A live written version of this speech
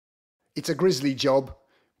It's a grisly job,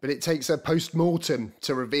 but it takes a post-mortem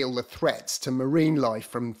to reveal the threats to marine life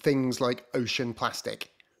from things like ocean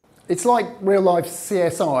plastic. It's like real-life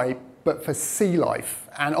CSI, but for sea life.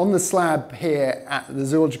 And on the slab here at the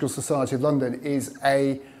Zoological Society of London is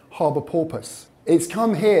a harbour porpoise. It's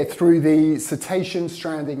come here through the Cetacean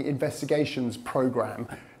Stranding Investigations programme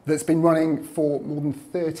that's been running for more than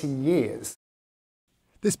 30 years.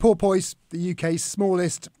 This porpoise, the UK's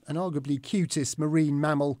smallest and arguably cutest marine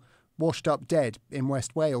mammal, washed up dead in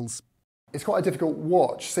West Wales. It's quite a difficult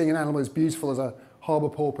watch, seeing an animal as beautiful as a harbour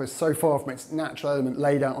porpoise so far from its natural element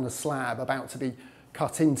laid out on a slab about to be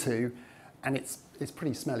cut into, and it's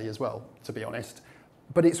pretty smelly as well, to be honest.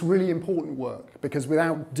 But it's really important work, because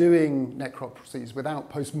without doing necropsies, without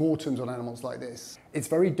post-mortems on animals like this, it's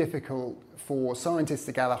very difficult for scientists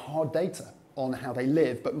to gather hard data on how they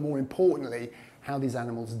live, but more importantly, how these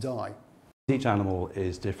animals die. Each animal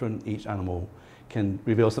is different, each animal can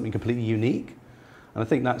reveal something completely unique, and I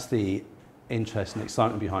think that's the interest and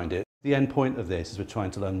excitement behind it. The end point of this is we're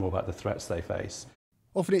trying to learn more about the threats they face.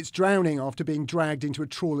 Often it's drowning after being dragged into a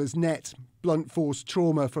trawler's net, blunt force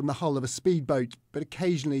trauma from the hull of a speedboat, but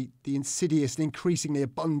occasionally the insidious and increasingly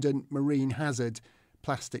abundant marine hazard,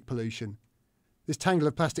 plastic pollution. This tangle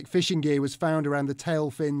of plastic fishing gear was found around the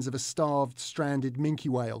tail fins of a starved, stranded minke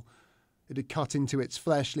whale. It had cut into its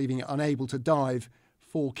flesh, leaving it unable to dive,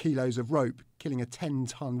 4 kilos of rope, killing a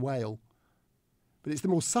 10-ton whale. But it's the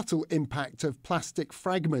more subtle impact of plastic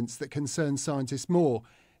fragments that concerns scientists more.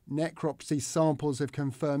 Necropsy samples have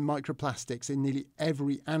confirmed microplastics in nearly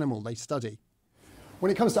every animal they study.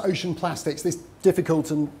 When it comes to ocean plastics, this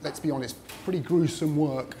difficult and, let's be honest, pretty gruesome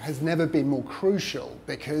work has never been more crucial,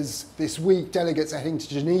 because this week delegates are heading to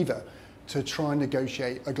Geneva to try and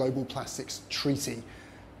negotiate a global plastics treaty,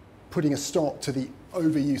 putting a stop to the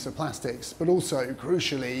overuse of plastics, but also,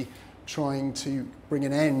 crucially, trying to bring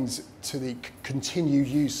an end to the continued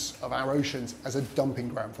use of our oceans as a dumping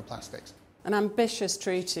ground for plastics. An ambitious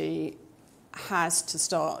treaty has to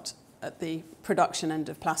start at the production end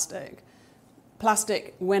of plastic.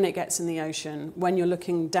 Plastic, when it gets in the ocean, when you're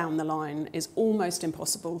looking down the line, is almost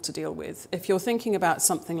impossible to deal with. If you're thinking about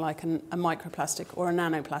something like a microplastic or a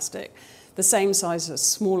nanoplastic, the same size or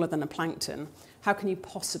smaller than a plankton, how can you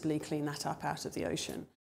possibly clean that up out of the ocean?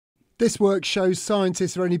 This work shows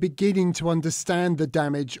scientists are only beginning to understand the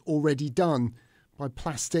damage already done by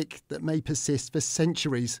plastic that may persist for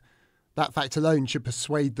centuries. That fact alone should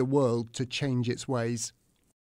persuade the world to change its ways.